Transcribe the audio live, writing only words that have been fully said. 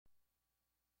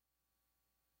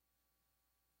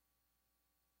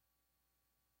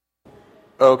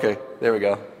Okay, there we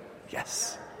go.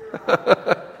 Yes.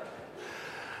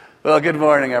 Well, good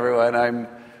morning, everyone. I'm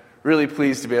really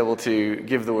pleased to be able to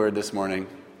give the word this morning.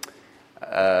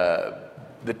 The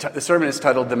sermon is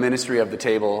titled The Ministry of the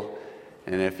Table,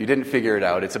 and if you didn't figure it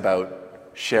out, it's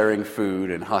about sharing food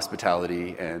and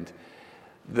hospitality and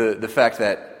the fact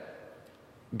that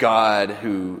God,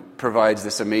 who provides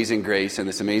this amazing grace and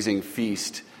this amazing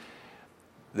feast,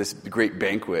 this great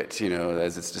banquet,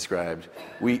 as it's described,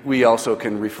 we also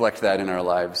can reflect that in our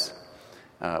lives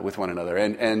with one another.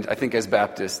 And I think as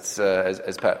Baptists,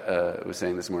 as Pat was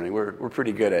saying this morning, we're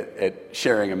pretty good at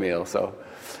sharing a meal. So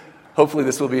hopefully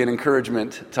this will be an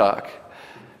encouragement talk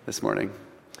this morning.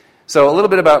 So a little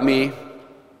bit about me.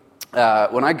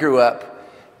 When I grew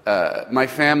up, my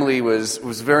family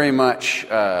was very much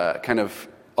kind of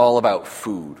all about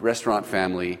food, restaurant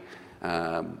family.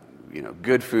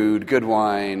 Good food, good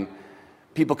wine,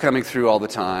 people coming through all the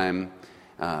time,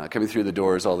 coming through the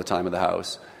doors all the time of the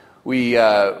house. We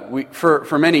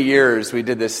for many years, we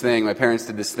did this thing, my parents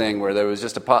did this thing where there was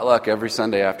just a potluck every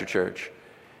Sunday after church.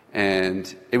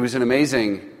 And it was an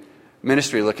amazing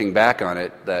ministry looking back on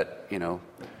it that,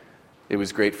 it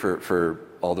was great for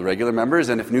all the regular members.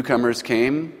 And if newcomers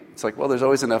came, it's like, well, there's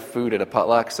always enough food at a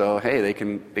potluck, so hey, they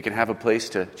can have a place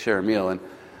to share a meal. And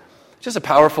just a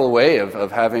powerful way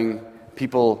of having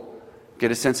people get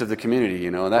a sense of the community,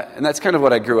 and that's kind of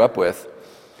what I grew up with.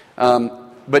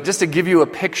 But just to give you a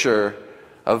picture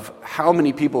of how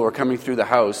many people were coming through the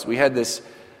house, we had this,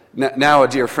 now a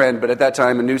dear friend, but at that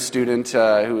time a new student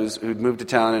who'd moved to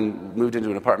town and moved into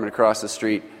an apartment across the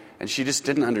street, and she just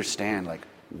didn't understand,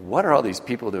 what are all these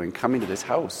people doing coming to this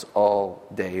house all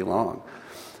day long?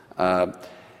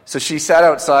 So she sat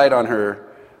outside on her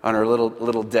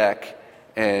little deck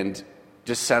and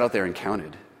just sat out there and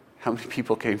counted how many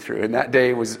people came through. And that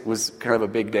day was kind of a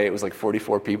big day. It was like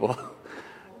 44 people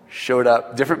showed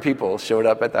up. Different people showed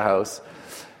up at the house.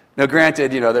 Now,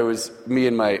 granted, there was me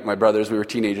and my brothers. We were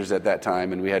teenagers at that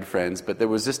time, and we had friends. But there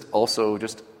was just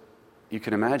you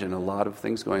can imagine, a lot of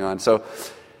things going on. So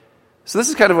this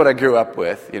is kind of what I grew up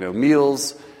with.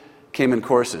 Meals came in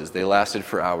courses. They lasted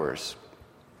for hours.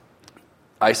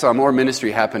 I saw more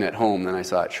ministry happen at home than I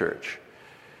saw at church.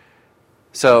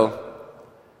 So,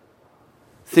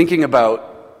 thinking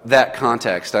about that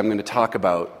context, I'm going to talk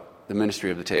about the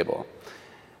ministry of the table.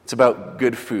 It's about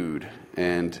good food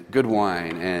and good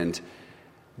wine and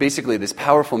basically this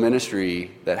powerful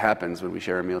ministry that happens when we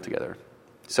share a meal together.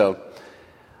 So,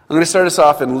 I'm going to start us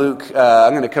off in Luke.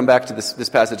 I'm going to come back to this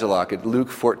passage a lot, at Luke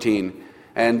 14.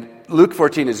 And Luke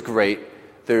 14 is great.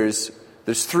 There's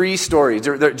three stories.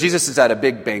 Jesus is at a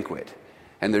big banquet.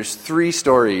 And there's three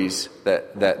stories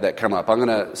that come up. I'm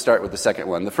going to start with the second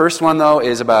one. The first one, though,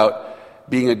 is about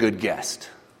being a good guest.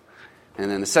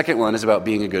 And then the second one is about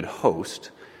being a good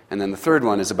host. And then the third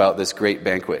one is about this great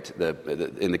banquet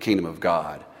in the kingdom of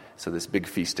God. So this big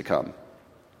feast to come.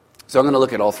 So I'm going to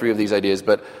look at all three of these ideas,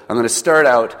 but I'm going to start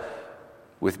out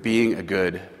with being a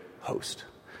good host.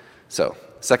 So,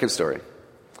 second story.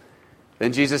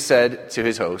 Then Jesus said to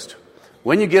his host,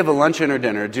 "When you give a luncheon or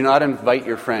dinner, do not invite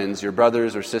your friends, your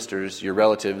brothers or sisters, your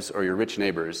relatives, or your rich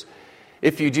neighbors.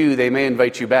 If you do, they may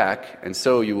invite you back, and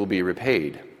so you will be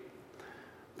repaid.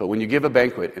 But when you give a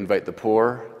banquet, invite the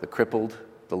poor, the crippled,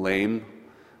 the lame,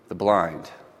 the blind,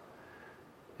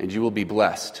 and you will be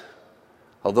blessed.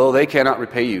 Although they cannot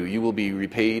repay you, you will be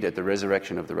repaid at the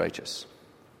resurrection of the righteous."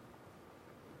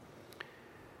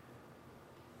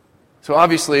 So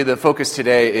obviously the focus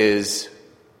today is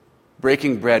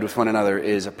breaking bread with one another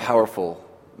is a powerful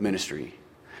ministry.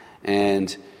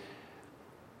 And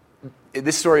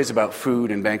this story is about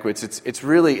food and banquets. It's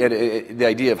really, the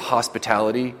idea of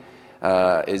hospitality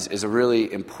is a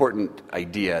really important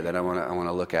idea that I want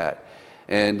to look at.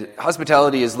 And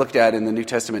hospitality is looked at in the New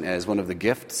Testament as one of the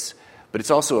gifts, but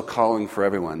it's also a calling for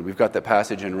everyone. We've got that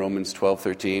passage in Romans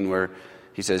 12:13 where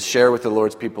he says, "Share with the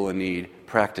Lord's people in need,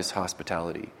 practice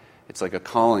hospitality." It's like a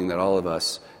calling that all of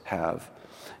us have.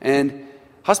 And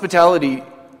hospitality,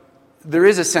 there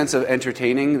is a sense of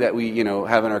entertaining that we,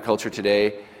 have in our culture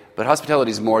today, but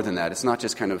hospitality is more than that. It's not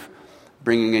just kind of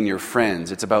bringing in your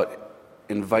friends. It's about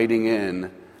inviting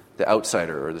in the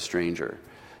outsider or the stranger.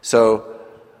 So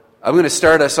I'm going to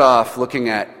start us off looking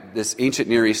at this ancient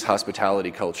Near East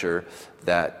hospitality culture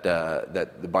that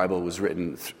the Bible was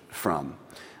written from.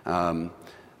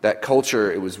 That culture,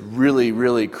 it was really,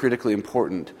 really critically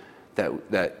important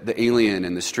that the alien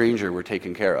and the stranger were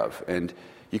taken care of. And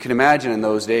you can imagine in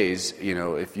those days,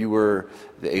 if you were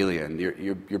the alien,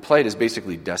 your plight is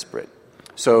basically desperate.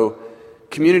 So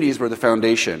communities were the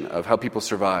foundation of how people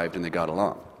survived and they got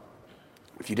along.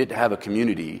 If you didn't have a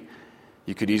community,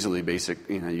 you could easily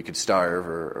you could starve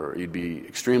or you'd be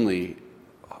extremely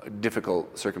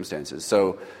difficult circumstances.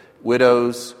 So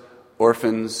widows,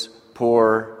 orphans,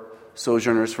 poor,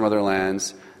 sojourners from other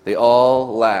lands, they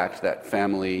all lacked that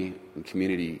family and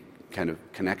community kind of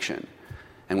connection.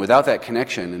 And without that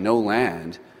connection and no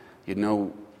land, you had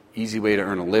no easy way to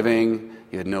earn a living,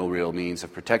 you had no real means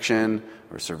of protection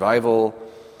or survival.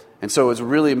 And so it was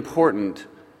really important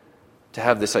to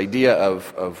have this idea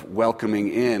of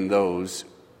welcoming in those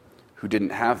who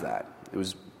didn't have that. It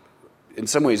was in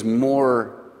some ways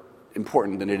more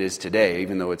important than it is today,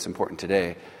 even though it's important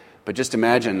today. But just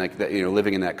imagine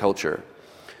living in that culture.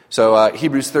 So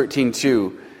Hebrews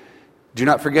 13:2, do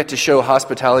not forget to show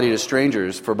hospitality to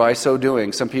strangers, for by so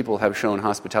doing, some people have shown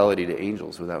hospitality to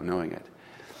angels without knowing it.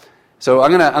 So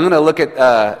I'm gonna look at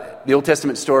the Old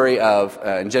Testament story of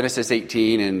in Genesis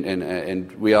 18,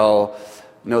 and we all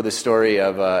know the story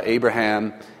of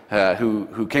Abraham,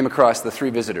 who came across the three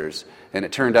visitors, and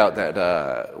it turned out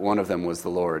that one of them was the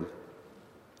Lord.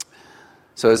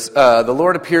 So as the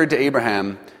Lord appeared to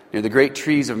Abraham near the great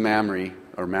trees of Mamre,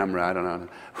 I don't know,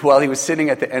 while he was sitting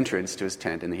at the entrance to his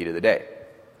tent in the heat of the day.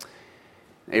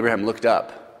 Abraham looked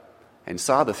up and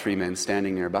saw the three men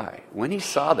standing nearby. When he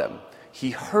saw them,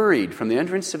 he hurried from the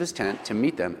entrance of his tent to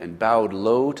meet them and bowed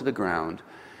low to the ground.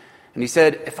 And he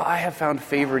said, "If I have found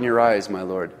favor in your eyes, my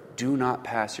Lord, do not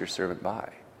pass your servant by.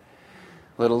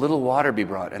 Let a little water be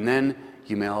brought, and then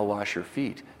you may all wash your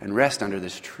feet and rest under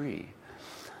this tree.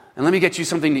 And let me get you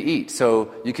something to eat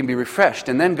so you can be refreshed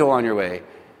and then go on your way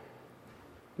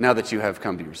now that you have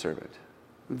come to your servant."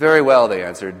 "Very well," they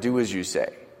answered, "do as you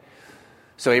say."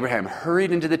 So Abraham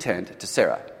hurried into the tent to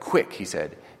Sarah. "Quick," he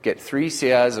said, "get 3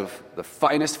 seahs of the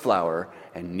finest flour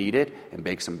and knead it and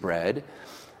bake some bread."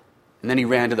 And then he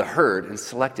ran to the herd and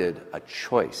selected a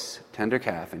choice tender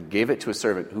calf and gave it to a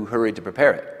servant who hurried to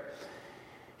prepare it.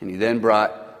 And he then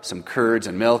brought some curds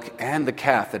and milk and the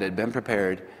calf that had been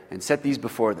prepared and set these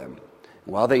before them.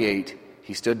 And while they ate,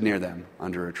 he stood near them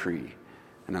under a tree.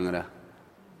 And I'm going to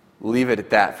leave it at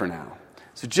that for now.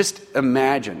 So just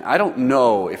imagine, I don't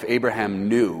know if Abraham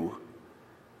knew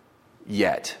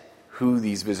yet who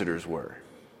these visitors were.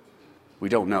 We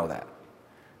don't know that.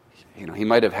 He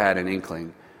might have had an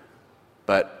inkling,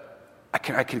 but I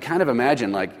can kind of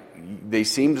imagine, they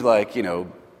seemed like,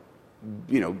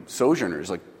 sojourners,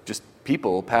 like just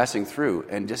people passing through,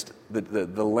 and just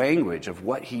the language of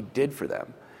what he did for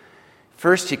them.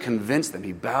 First, he convinced them.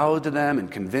 He bowed to them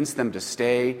and convinced them to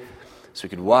stay so he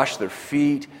could wash their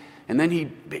feet. And then he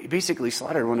basically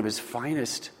slaughtered one of his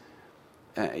finest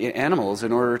animals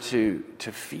in order to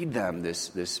feed them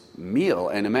this meal.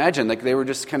 And imagine, they were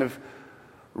just kind of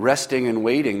resting and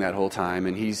waiting that whole time,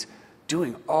 and he's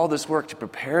doing all this work to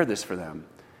prepare this for them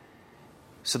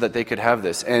so that they could have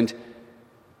this. And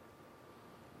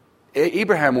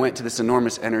Abraham went to this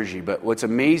enormous energy, but what's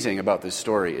amazing about this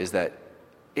story is that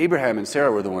Abraham and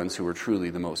Sarah were the ones who were truly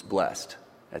the most blessed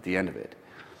at the end of it.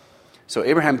 So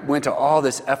Abraham went to all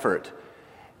this effort,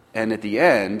 and at the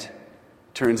end,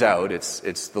 turns out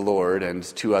it's the Lord and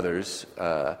 2 others,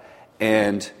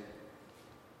 and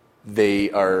they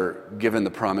are given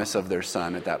the promise of their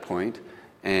son at that point,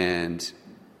 and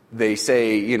they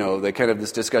say, they kind of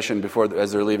this discussion before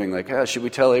as they're leaving, should we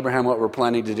tell Abraham what we're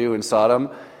planning to do in Sodom?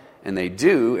 And they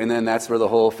do, and then that's where the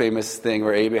whole famous thing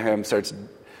where Abraham starts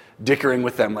dickering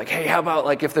with them, hey, how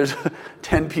about if there's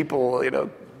 10 people,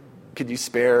 could you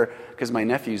spare, because my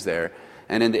nephew's there.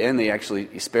 And in the end, they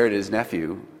actually spared his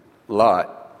nephew,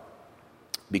 Lot,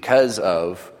 because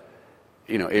of,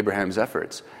 Abraham's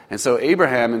efforts. And so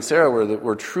Abraham and Sarah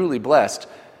were truly blessed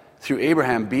through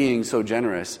Abraham being so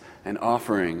generous and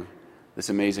offering this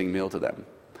amazing meal to them.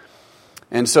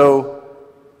 And so,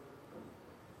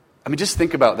 just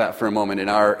think about that for a moment. In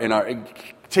our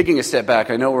taking a step back,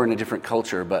 I know we're in a different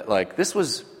culture, but this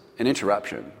was an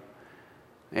interruption.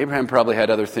 Abraham probably had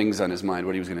other things on his mind,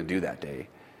 what he was going to do that day.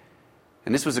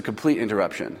 And this was a complete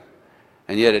interruption.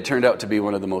 And yet it turned out to be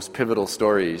one of the most pivotal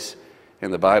stories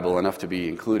in the Bible, enough to be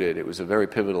included. It was a very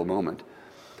pivotal moment.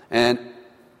 And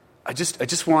I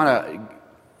just want to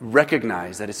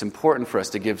recognize that it's important for us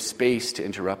to give space to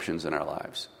interruptions in our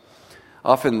lives.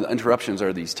 Often the interruptions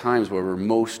are these times that are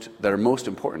most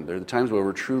important. They're the times where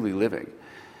we're truly living.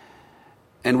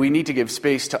 And we need to give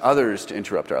space to others to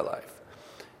interrupt our life.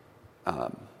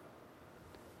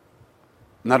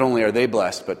 Not only are they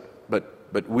blessed,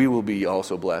 but we will be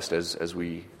also blessed as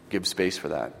we give space for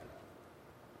that.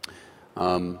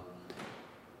 I'm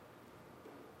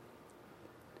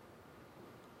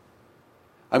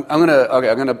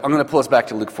gonna pull us back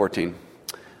to Luke 14.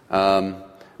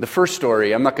 The first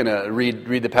story, I'm not going to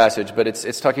read the passage, but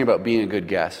it's talking about being a good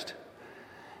guest.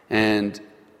 And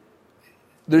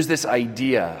there's this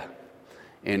idea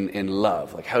in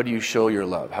love, like how do you show your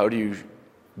love? How do you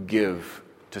give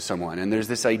to someone? And there's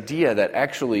this idea that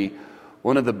actually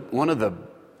one of the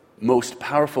most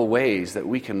powerful ways that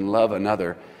we can love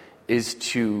another is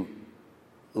to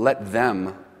let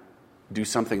them do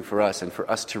something for us and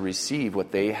for us to receive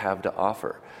what they have to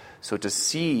offer. So to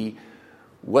see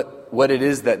what it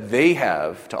is that they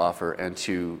have to offer and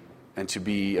to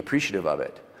be appreciative of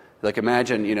it. Like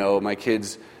imagine, my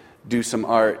kids do some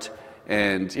art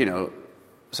and,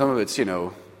 some of it's,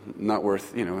 not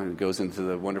worth, and it goes into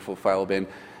the wonderful file bin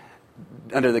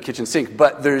under the kitchen sink.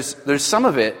 But there's some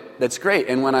of it that's great.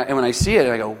 And when I see it,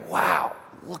 I go, wow,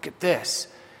 look at this.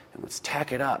 And let's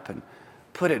tack it up and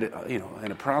put it,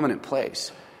 in a prominent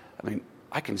place. I mean,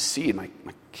 I can see my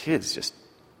kids just,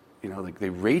 like they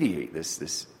radiate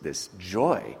this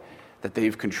joy that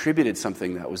they've contributed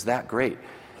something that was that great.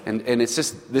 And it's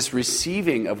just this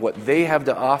receiving of what they have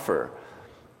to offer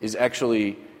is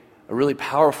actually a really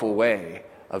powerful way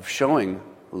of showing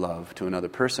love to another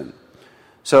person.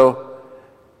 So,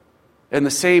 in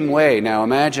the same way, now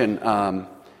imagine, how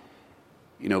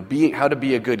to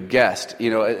be a good guest.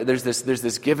 There's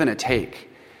this give and a take,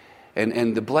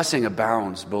 and the blessing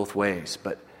abounds both ways.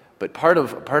 But part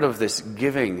of this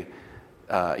giving,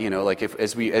 like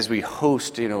as we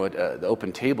host, the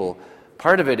open table,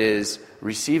 part of it is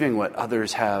receiving what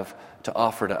others have to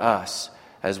offer to us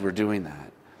as we're doing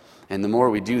that. And the more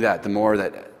we do that, the more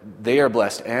that they are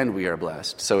blessed and we are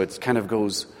blessed. So it kind of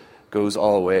goes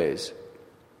all ways.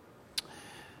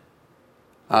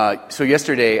 So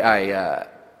yesterday,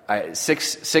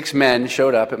 six men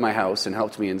showed up at my house and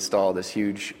helped me install this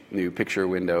huge new picture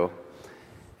window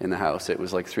in the house. It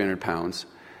was like 300 pounds.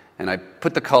 And I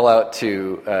put the call out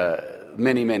to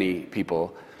many, many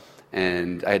people.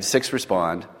 And I had 6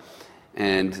 respond.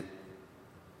 And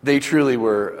they truly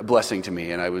were a blessing to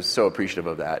me. And I was so appreciative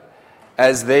of that.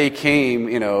 As they came,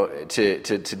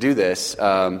 to do this,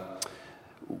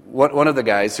 one of the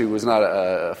guys who was not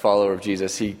a follower of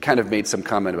Jesus, he kind of made some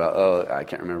comment about, I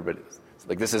can't remember, but it's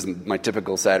like this isn't my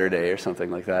typical Saturday or something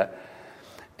like that.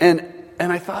 And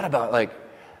I thought about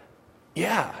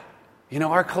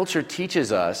our culture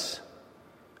teaches us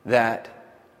that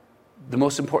the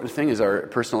most important thing is our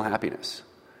personal happiness.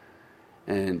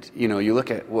 And, you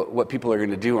look at what people are going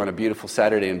to do on a beautiful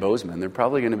Saturday in Bozeman. They're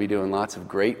probably going to be doing lots of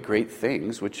great, great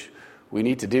things, which we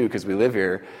need to do because we live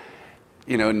here,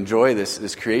 enjoy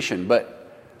this creation,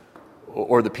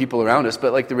 or the people around us.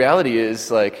 But, the reality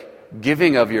is,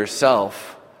 giving of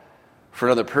yourself for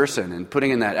another person and putting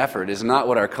in that effort is not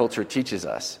what our culture teaches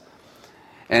us.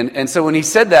 And so when he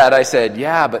said that, I said,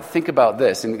 yeah, but think about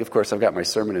this. And, of course, I've got my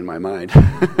sermon in my mind.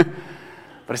 But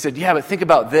I said, yeah, but think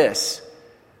about this.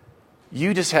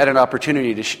 You just had an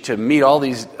opportunity to meet all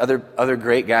these other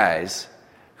great guys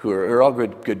who are all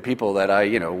good people that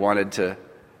I wanted to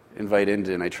invite in,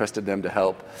 and I trusted them to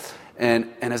help. And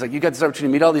I was like, you got this opportunity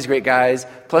to meet all these great guys.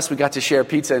 Plus, we got to share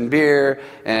pizza and beer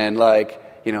and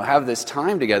have this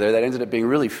time together that ended up being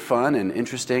really fun and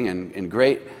interesting and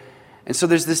great. And so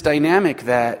there's this dynamic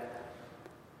that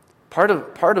part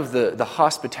of the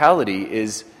hospitality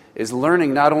is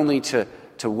learning not only to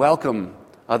welcome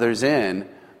others in,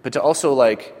 but to also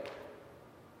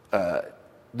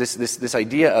this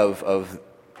idea of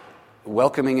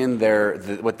welcoming in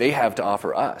what they have to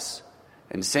offer us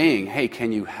and saying, hey,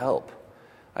 can you help?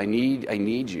 I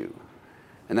need you.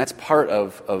 And that's part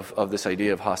of this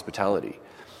idea of hospitality.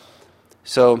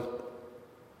 So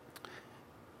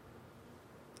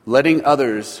letting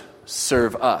others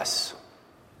serve us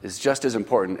is just as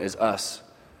important as us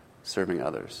serving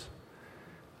others.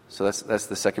 So that's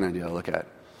the second idea I'll look at.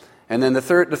 And then the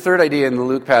third idea in the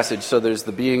Luke passage, so there's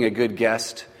the being a good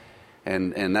guest,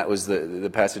 and that was the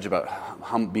passage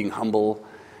about being humble.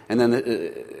 And then,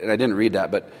 and I didn't read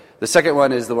that, but the second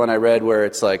one is the one I read where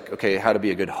it's okay, how to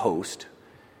be a good host.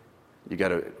 You got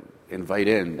to invite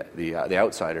in the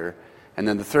outsider. And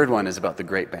then the third one is about the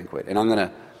great banquet. And I'm going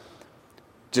to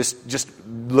just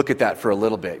look at that for a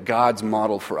little bit. God's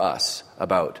model for us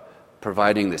about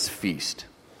providing this feast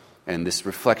and this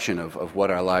reflection of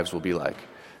what our lives will be like.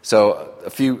 So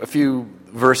a few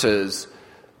verses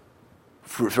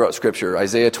throughout Scripture.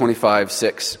 Isaiah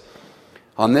 25:6.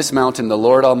 On this mountain the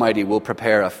Lord Almighty will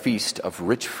prepare a feast of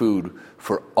rich food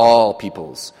for all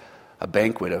peoples, a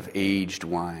banquet of aged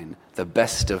wine, the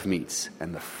best of meats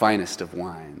and the finest of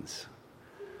wines.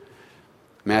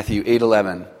 Matthew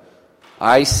 8:11.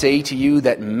 I say to you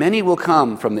that many will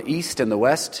come from the east and the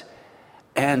west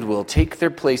and will take their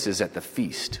places at the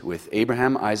feast with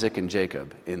Abraham, Isaac, and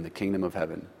Jacob in the kingdom of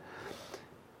heaven.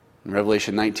 In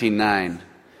Revelation 19:9,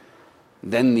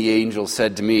 Then the angel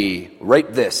said to me,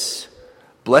 "Write this,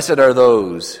 blessed are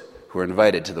those who are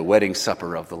invited to the wedding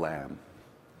supper of the Lamb."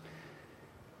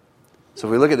 So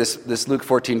if we look at this Luke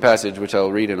 14 passage, which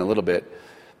I'll read in a little bit,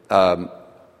 but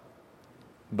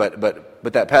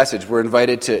that passage, we're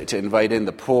invited to invite in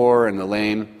the poor and the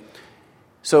lame.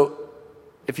 So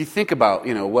if you think about,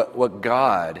 what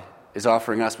God is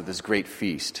offering us with this great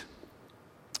feast,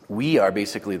 we are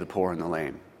basically the poor and the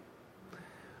lame.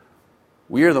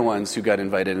 We are the ones who got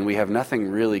invited, and we have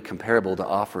nothing really comparable to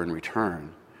offer in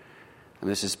return. And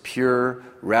this is pure,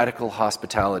 radical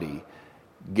hospitality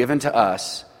given to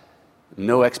us,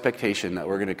 no expectation that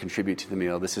we're going to contribute to the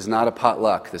meal. This is not a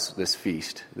potluck, this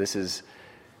feast. This is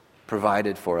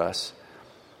provided for us.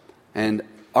 And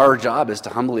our job is to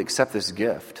humbly accept this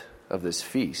gift of this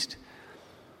feast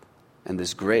and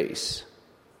this grace.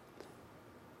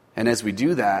 And as we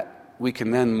do that, we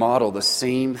can then model the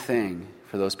same thing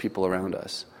for those people around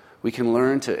us. We can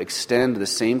learn to extend the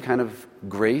same kind of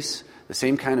grace, the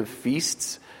same kind of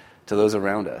feasts to those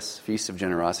around us, feasts of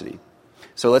generosity.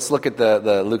 So let's look at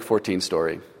the Luke 14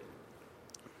 story,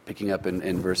 picking up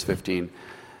in verse 15.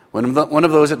 When one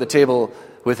of those at the table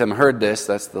with him heard this,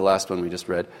 that's the last one we just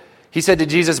read, he said to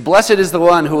Jesus, "Blessed is the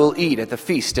one who will eat at the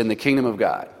feast in the kingdom of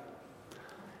God."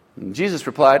 And Jesus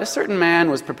replied, "A certain man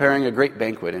was preparing a great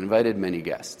banquet and invited many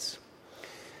guests.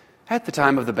 At the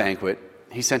time of the banquet,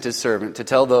 he sent his servant to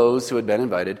tell those who had been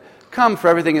invited, 'Come, for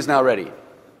everything is now ready.'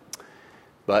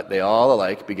 But they all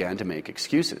alike began to make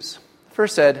excuses. The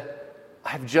first said,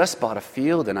 'I've just bought a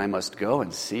field and I must go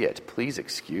and see it. Please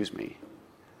excuse me.'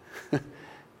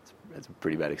 That's a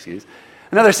pretty bad excuse.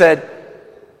 Another said,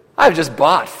 'I've just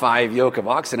bought 5 yoke of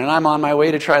oxen and I'm on my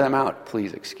way to try them out.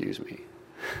 Please excuse me.'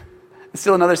 And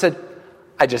still another said,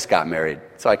 'I just got married,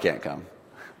 so I can't come.'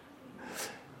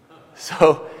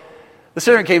 So the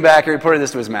servant came back and reported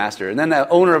this to his master. And then the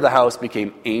owner of the house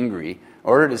became angry,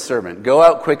 ordered his servant, 'Go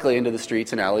out quickly into the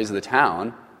streets and alleys of the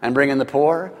town and bring in the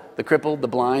poor, the crippled, the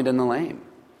blind, and the lame.'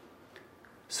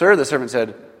 'Sir,' the servant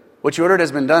said, 'what you ordered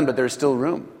has been done, but there is still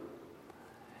room.'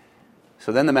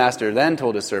 So then the master then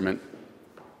told his servant,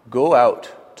 'Go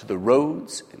out to the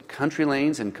roads and country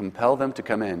lanes and compel them to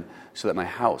come in, so that my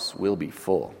house will be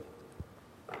full.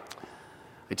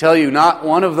 I tell you, not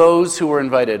one of those who were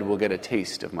invited will get a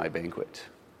taste of my banquet.'"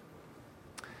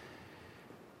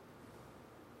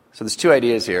 So there's 2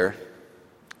 ideas here.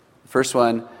 First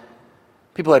one,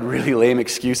 people had really lame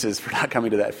excuses for not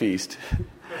coming to that feast.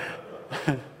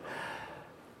 And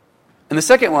the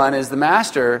second one is the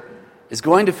master is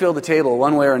going to fill the table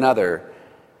one way or another,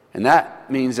 and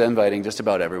that means inviting just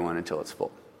about everyone until it's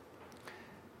full.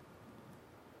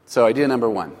 So idea number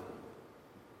 1.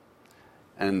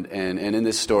 And in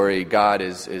this story, God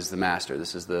is the master.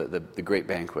 This is the great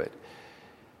banquet.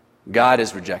 God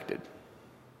is rejected.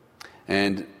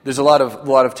 And there's a lot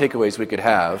of takeaways we could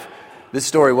have. This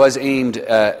story was aimed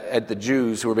at the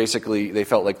Jews who were basically, they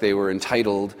felt like they were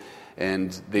entitled and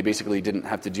they basically didn't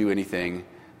have to do anything,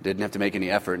 didn't have to make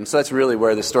any effort. And so that's really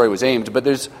where the story was aimed. But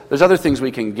there's other things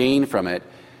we can gain from it,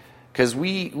 because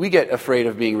we get afraid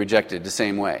of being rejected the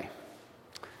same way.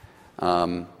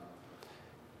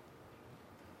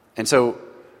 And so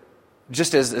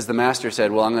just as the master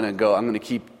said, well, I'm going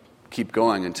to keep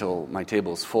going until my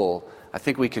table's full, I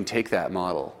think we can take that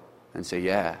model and say,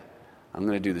 yeah, I'm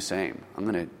going to do the same. I'm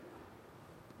going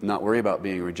to not worry about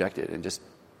being rejected and just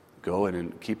go in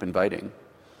and keep inviting.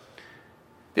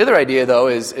 The other idea, though,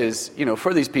 is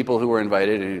for these people who were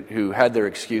invited and who had their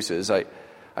excuses, I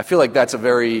feel like that's a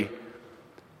very...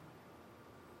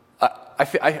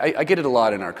 I get it a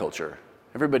lot in our culture.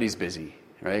 Everybody's busy,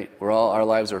 right? Our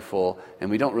lives are full, and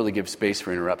we don't really give space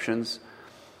for interruptions.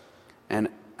 And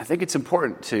I think it's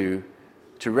important to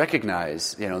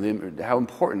recognize, how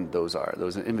important those are,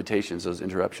 those invitations, those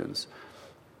interruptions.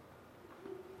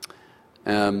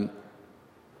 I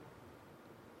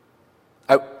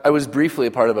was briefly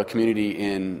a part of a community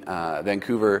in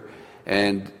Vancouver,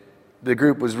 and the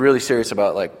group was really serious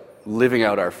about living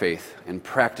out our faith and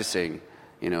practicing,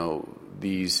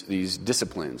 these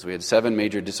disciplines. We had 7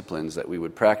 major disciplines that we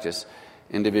would practice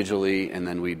individually, and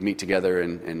then we'd meet together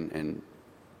and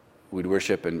we'd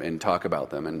worship and talk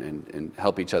about them and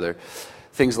help each other.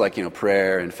 Things like,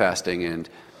 prayer and fasting and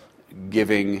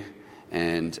giving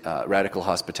and radical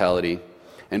hospitality.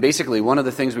 And basically, one of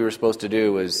the things we were supposed to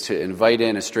do was to invite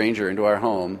in a stranger into our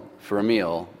home for a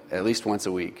meal at least once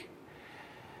a week.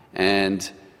 And,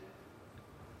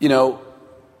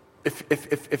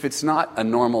 if it's not a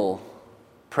normal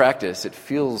practice, it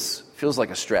feels like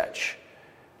a stretch.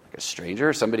 Like a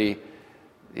stranger, somebody,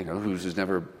 who's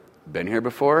never been here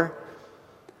before.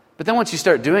 But then once you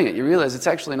start doing it, you realize it's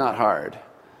actually not hard.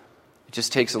 It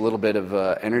just takes a little bit of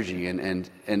energy. And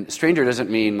stranger doesn't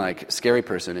mean like scary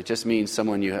person. It just means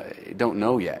someone you don't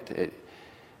know yet. It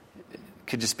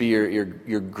could just be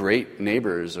your great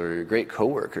neighbors or your great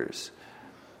coworkers.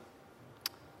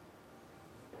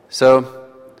 So,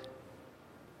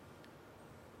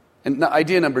 and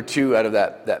idea number 2 out of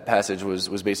that passage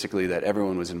was basically that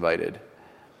everyone was invited.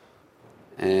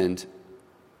 And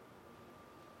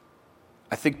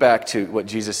I think back to what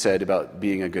Jesus said about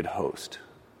being a good host.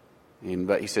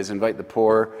 He says, invite the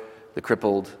poor, the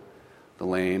crippled, the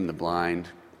lame, the blind,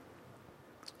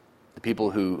 the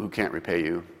people who can't repay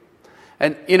you.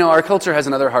 And, our culture has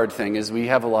another hard thing, is we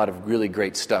have a lot of really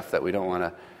great stuff that we don't want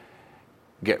to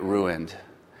get ruined.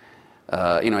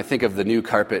 I think of the new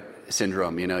carpet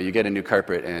syndrome. You get a new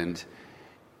carpet and,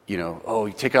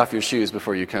 you take off your shoes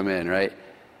before you come in, right?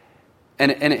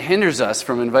 And it hinders us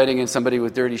from inviting in somebody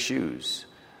with dirty shoes.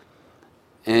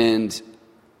 And,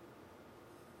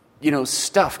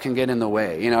 stuff can get in the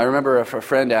way. I remember a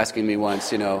friend asking me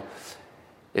once,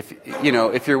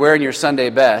 if you're wearing your Sunday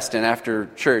best and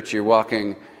after church you're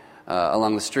walking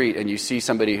along the street and you see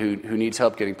somebody who needs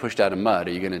help getting pushed out of mud,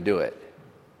 are you going to do it?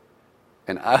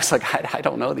 And I was like, I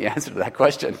don't know the answer to that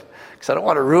question because I don't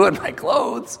want to ruin my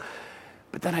clothes.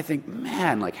 But then I think,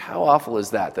 man, like how awful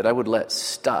is that I would let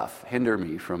stuff hinder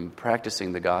me from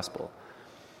practicing the gospel,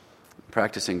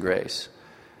 practicing grace.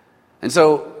 And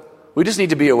so we just need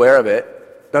to be aware of it.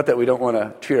 Not that we don't want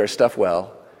to treat our stuff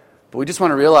well, but we just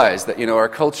want to realize that, our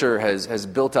culture has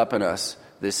built up in us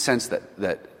this sense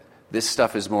that this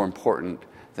stuff is more important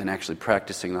than actually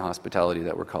practicing the hospitality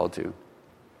that we're called to.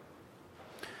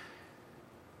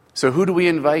 So who do we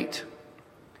invite?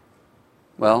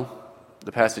 Well,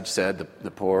 the passage said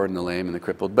the poor and the lame and the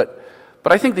crippled, but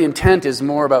I think the intent is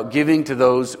more about giving to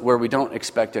those where we don't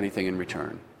expect anything in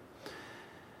return.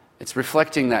 It's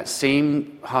reflecting that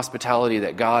same hospitality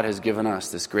that God has given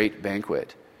us, this great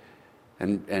banquet,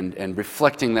 and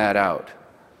reflecting that out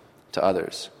to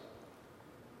others.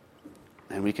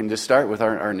 And we can just start with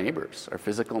our neighbors, our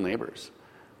physical neighbors,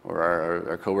 or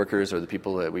our coworkers, or the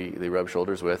people that they rub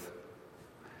shoulders with.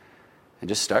 And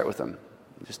just start with them,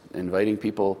 just inviting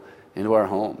people into our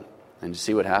home and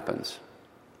see what happens.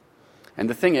 And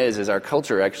the thing is our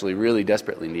culture actually really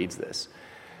desperately needs this.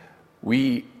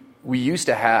 We used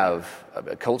to have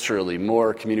culturally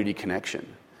more community connection,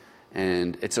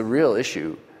 and it's a real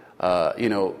issue.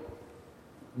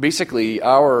 Basically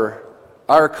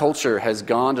our culture has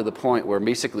gone to the point where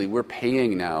basically we're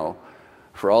paying now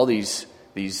for all these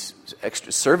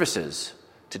extra services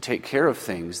to take care of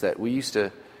things that we used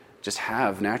to just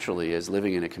have naturally as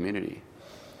living in a community.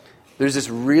 There's this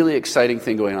really exciting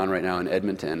thing going on right now in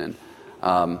Edmonton,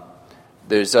 and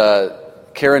there's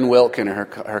Karen Wilk and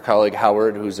her colleague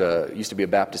Howard, who's used to be a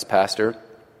Baptist pastor.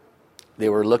 They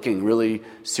were looking really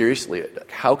seriously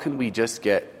at how can we just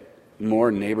get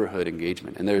more neighborhood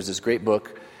engagement. And there's this great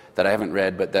book that I haven't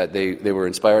read, but that they were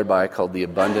inspired by, called The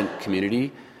Abundant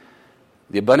Community.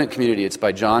 The Abundant Community, it's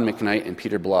by John McKnight and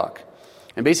Peter Block.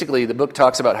 And basically, the book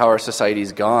talks about how our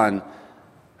society's gone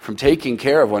from taking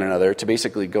care of one another to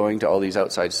basically going to all these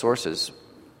outside sources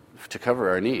to cover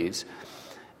our needs.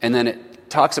 And then it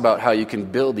talks about how you can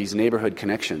build these neighborhood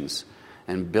connections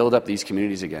and build up these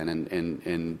communities again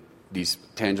in these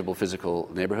tangible physical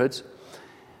neighborhoods.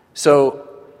 So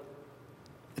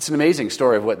it's an amazing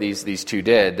story of what these two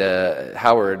did.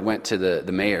 Howard went to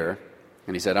the mayor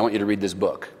and he said, I want you to read this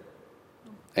book.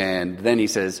 And then he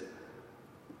says,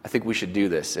 I think we should do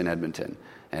this in Edmonton,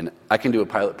 and I can do a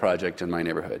pilot project in my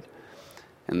neighborhood.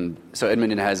 And so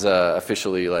Edmonton has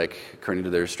officially, according to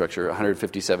their structure,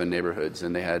 157 neighborhoods,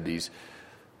 and they had these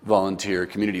volunteer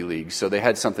community leagues. So they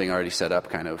had something already set up,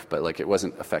 kind of, but it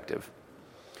wasn't effective.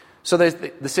 So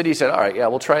the city said, all right, yeah,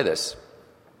 we'll try this.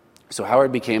 So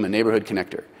Howard became a neighborhood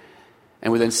connector.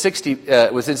 And within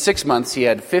 6 months, he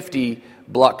had 50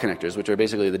 block connectors, which are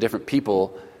basically the different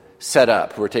people set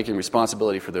up who are taking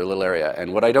responsibility for their little area.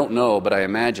 And what I don't know, but I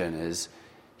imagine, is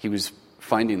he was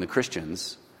finding the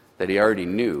Christians that he already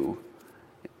knew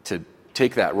to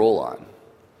take that role on.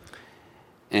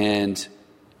 And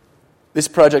this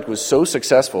project was so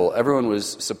successful, everyone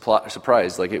was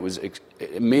surprised.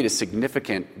 It made a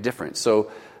significant difference.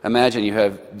 So imagine you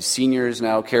have seniors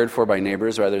now cared for by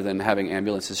neighbors rather than having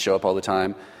ambulances show up all the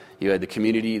time. You had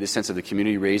the sense of the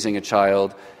community raising a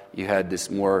child. You had this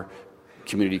more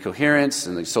community coherence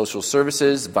and social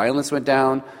services. Violence went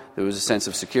down. There was a sense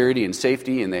of security and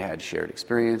safety, and they had shared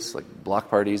experience, like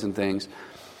block parties and things.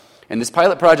 And this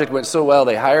pilot project went so well,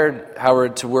 they hired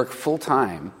Howard to work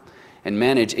full-time and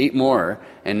manage 8 more.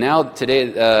 And now, today,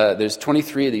 there's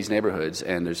 23 of these neighborhoods,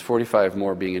 and there's 45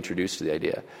 more being introduced to the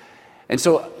idea. And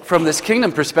so from this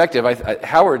kingdom perspective,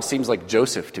 Howard seems like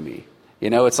Joseph to me.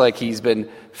 It's like he's been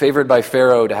favored by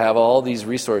Pharaoh to have all these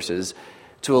resources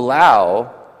to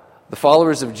allow the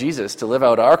followers of Jesus to live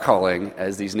out our calling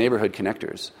as these neighborhood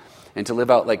connectors, and to live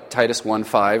out like Titus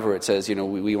 1:5, where it says,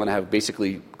 we want to have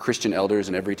basically Christian elders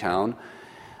in every town.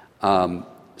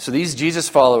 So these Jesus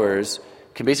followers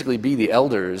can basically be the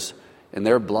elders in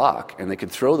their block, and they can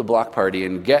throw the block party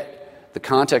and get the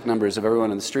contact numbers of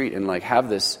everyone on the street and like have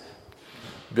this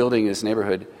building this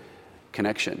neighborhood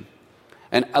connection.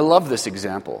 And I love this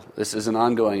example. This is an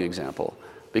ongoing example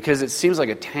because it seems like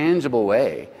a tangible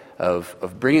way of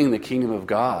bringing the kingdom of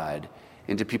God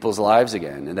into people's lives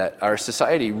again, and that our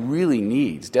society really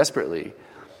needs desperately.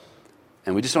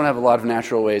 And we just don't have a lot of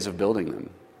natural ways of building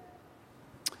them.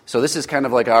 So this is kind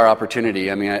of like our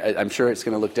opportunity. I mean, I'm sure it's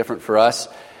going to look different for us,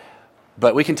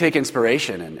 but we can take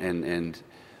inspiration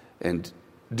and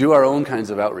do our own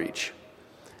kinds of outreach.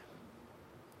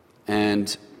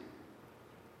 And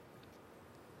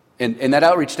that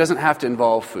outreach doesn't have to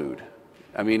involve food.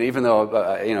 I mean, even though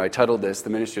I titled this "The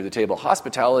Ministry of the Table,"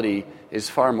 hospitality is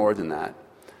far more than that.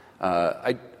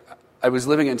 I was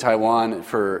living in Taiwan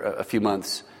for a few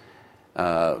months,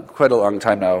 quite a long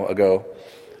time now ago,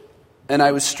 and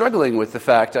I was struggling with the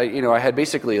fact I had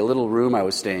basically a little room I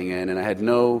was staying in, and I had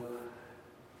no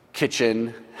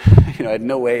kitchen. I had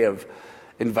no way of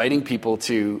inviting people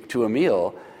to a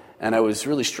meal, and I was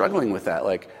really struggling with that.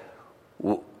 Like,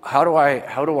 how do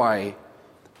I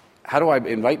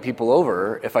invite people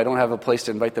over if I don't have a place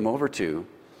to invite them over to?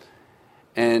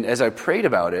 And as I prayed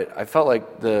about it, I felt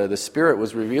like the Spirit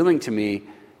was revealing to me,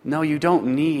 no, you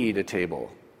don't need a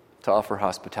table to offer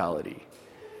hospitality.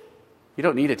 You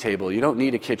don't need a table. You don't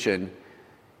need a kitchen.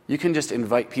 You can just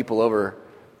invite people over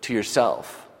to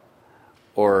yourself,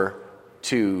 or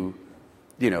to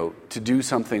do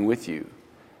something with you.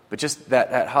 But just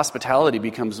that hospitality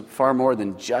becomes far more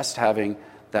than just having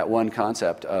that one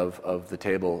concept of the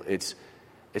table. It's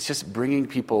just bringing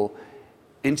people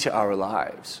into our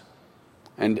lives.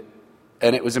 And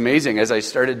it was amazing. As I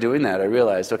started doing that, I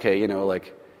realized, okay,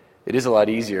 it is a lot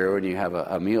easier when you have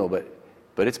a meal,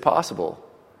 but it's possible.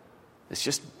 It's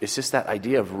just that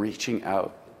idea of reaching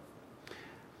out.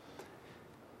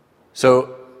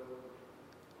 So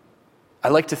I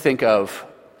like to think of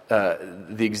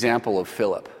the example of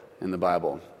Philip in the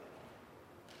Bible.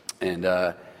 And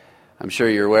I'm sure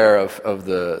you're aware of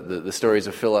the stories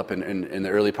of Philip in the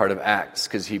early part of Acts,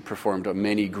 because he performed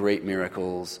many great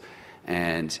miracles,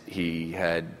 and he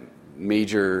had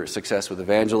major success with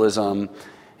evangelism,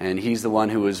 and he's the one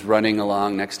who was running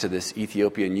along next to this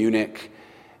Ethiopian eunuch,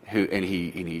 and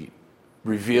he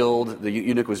revealed, the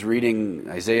eunuch was reading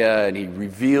Isaiah, and he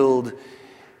revealed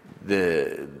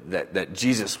that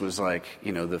Jesus was like,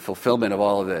 the fulfillment of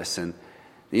all of this, and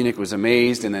the eunuch was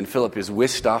amazed, and then Philip is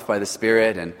whisked off by the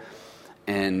Spirit,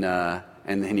 and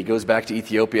then he goes back to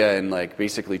Ethiopia, and like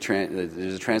basically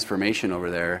there's a transformation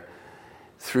over there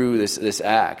through this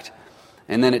act.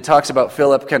 And then it talks about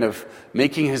Philip kind of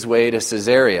making his way to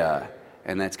Caesarea,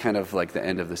 and that's kind of like the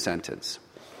end of the sentence.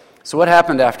 So what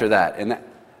happened after that? And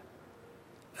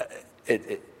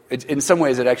it in some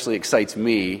ways it actually excites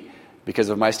me because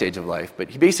of my stage of life, but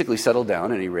he basically settled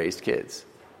down and he raised kids.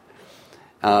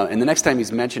 And the next time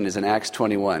he's mentioned is in Acts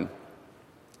 21,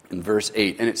 in verse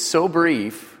 8. And it's so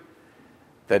brief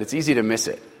that it's easy to miss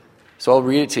it. So I'll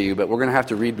read it to you, but we're going to have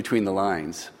to read between the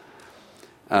lines.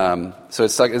 So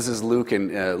it's like, this is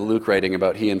Luke writing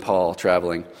about he and Paul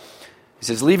traveling. He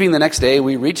says, leaving the next day,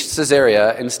 we reached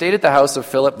Caesarea and stayed at the house of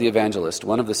Philip the evangelist,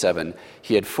 one of the 7.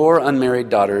 He had 4 unmarried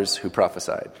daughters who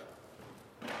prophesied.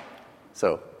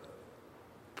 So,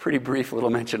 pretty brief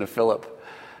little mention of Philip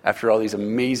after all these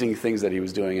amazing things that he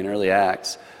was doing in early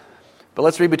Acts. But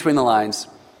let's read between the lines.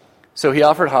 So he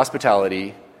offered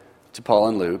hospitality to Paul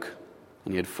and Luke,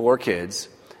 and he had 4 kids,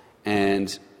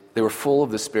 and they were full of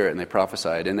the Spirit, and they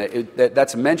prophesied. And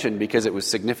that's mentioned because it was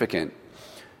significant.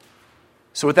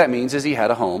 So what that means is he had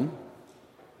a home,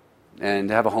 and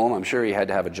to have a home, I'm sure he had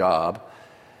to have a job.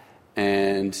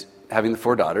 And having the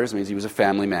 4 daughters means he was a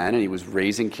family man, and he was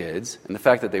raising kids. And the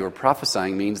fact that they were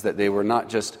prophesying means that they were not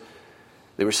just,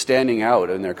 they were standing out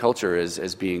in their culture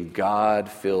as being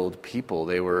God-filled people.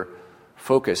 They were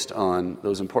focused on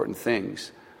those important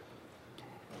things.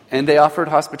 And they offered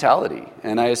hospitality.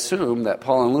 And I assume that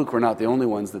Paul and Luke were not the only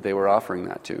ones that they were offering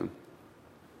that to.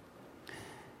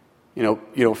 You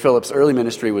know, Philip's early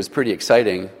ministry was pretty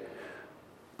exciting,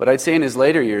 but I'd say in his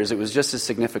later years it was just as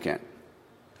significant.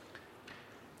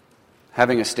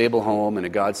 Having a stable home and a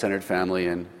God-centered family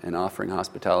and offering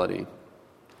hospitality.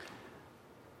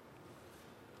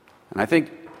 And I think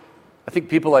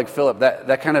people like Philip,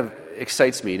 that kind of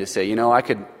excites me to say, I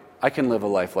can live a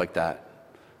life like that.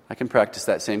 I can practice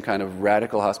that same kind of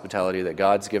radical hospitality that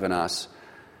God's given us,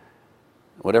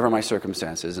 whatever my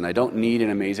circumstances, and I don't need an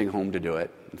amazing home to do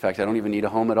it. In fact, I don't even need a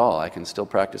home at all. I can still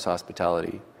practice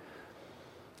hospitality.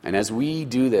 And as we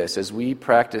do this, as we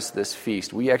practice this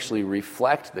feast, we actually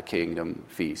reflect the kingdom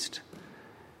feast.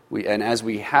 And as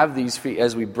we have these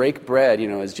as we break bread,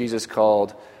 as Jesus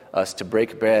called us to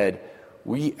break bread,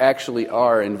 we actually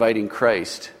are inviting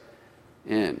Christ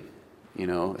in.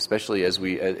 Especially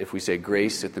if we say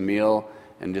grace at the meal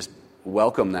and just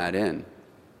welcome that in.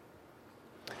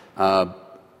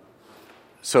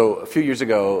 So a few years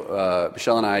ago,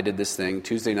 Michelle and I did this thing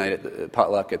Tuesday night at the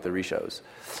potluck at the Rishos.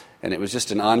 And it was just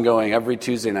an ongoing, every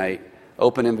Tuesday night,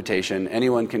 open invitation.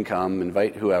 Anyone can come,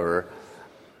 invite whoever.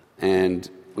 And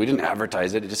we didn't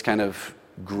advertise it. It just kind of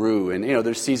grew. And,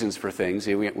 there's seasons for things.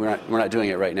 We're not doing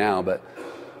it right now, but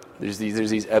there's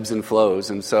these ebbs and flows.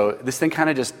 And so this thing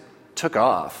kind of just took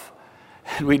off.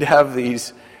 And we'd have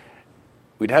these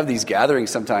gatherings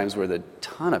sometimes where a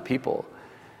ton of people.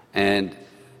 And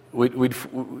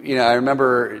I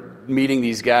remember meeting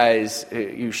these guys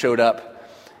who showed up,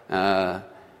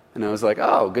 and I was like,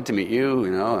 oh, good to meet you,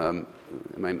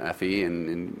 I'm Effie,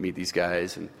 and meet these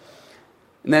guys. And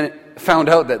then found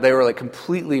out that they were like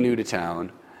completely new to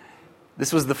town.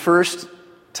 This was the first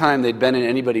time they'd been in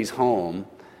anybody's home,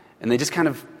 and they just kind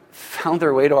of found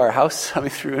their way to our house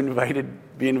through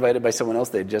being invited by someone else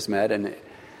they'd just met, and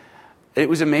it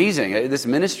was amazing. This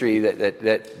ministry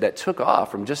that took off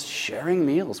from just sharing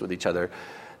meals with each other.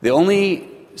 The only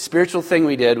spiritual thing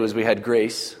we did was we had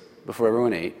grace before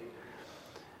everyone ate.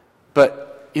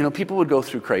 But, people would go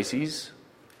through crises,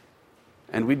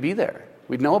 and we'd be there.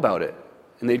 We'd know about it,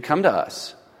 and they'd come to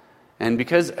us. And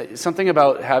because something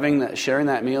about sharing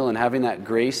that meal and having that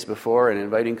grace before and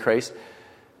inviting Christ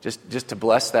just to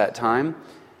bless that time,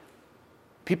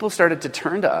 people started to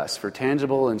turn to us for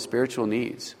tangible and spiritual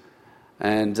needs.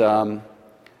 And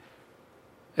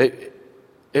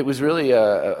it was really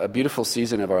a beautiful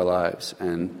season of our lives.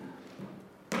 And,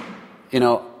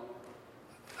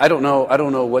 I don't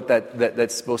know what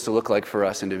that's supposed to look like for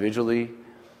us individually.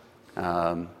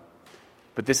 But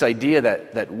this idea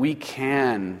that we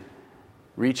can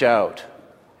reach out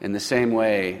in the same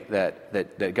way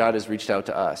that God has reached out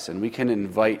to us, and we can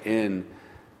invite in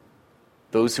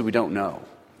those who we don't know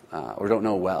or don't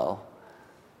know well.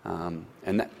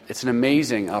 And it's an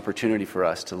amazing opportunity for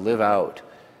us to live out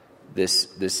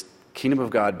this Kingdom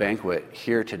of God banquet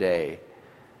here today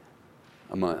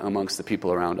amongst the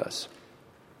people around us.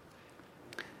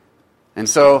 And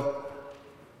so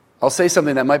I'll say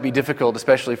something that might be difficult,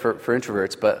 especially for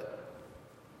introverts, but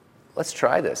let's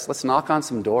try this. Let's knock on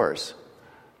some doors,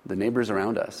 the neighbors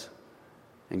around us,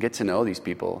 and get to know these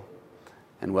people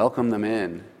and welcome them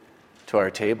in to our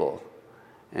table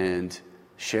and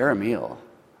share a meal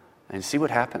and see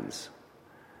what happens.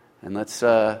 And let's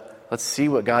see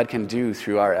what God can do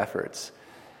through our efforts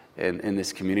in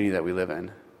this community that we live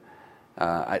in.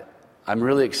 I'm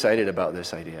really excited about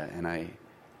this idea, and I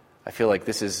feel like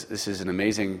this is an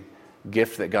amazing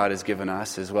gift that God has given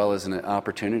us, as well as an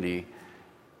opportunity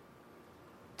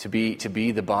to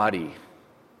be the body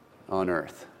on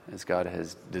earth as God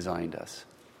has designed us.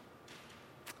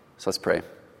 So let's pray.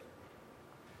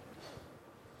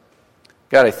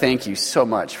 God, I thank you so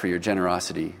much for your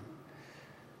generosity.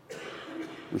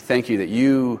 We thank you that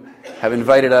you have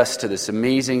invited us to this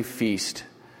amazing feast,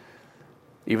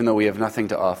 even though we have nothing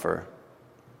to offer.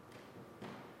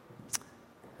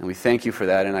 And we thank you for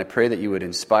that, and I pray that you would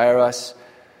inspire us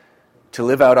to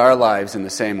live out our lives in the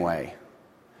same way,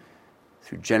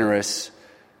 through generous,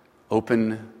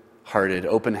 open-hearted,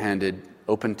 open-handed,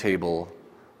 open-table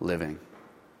living.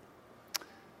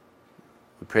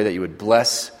 We pray that you would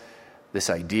bless this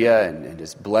idea and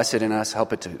just bless it in us,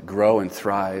 help it to grow and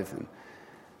thrive,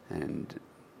 and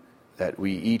that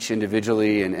we each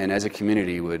individually and as a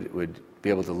community would be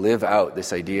able to live out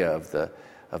this idea of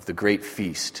the great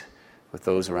feast with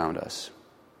those around us.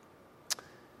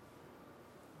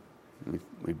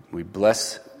 We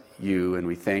bless you and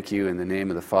we thank you in the name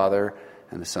of the Father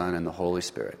and the Son and the Holy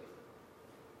Spirit.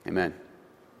 Amen.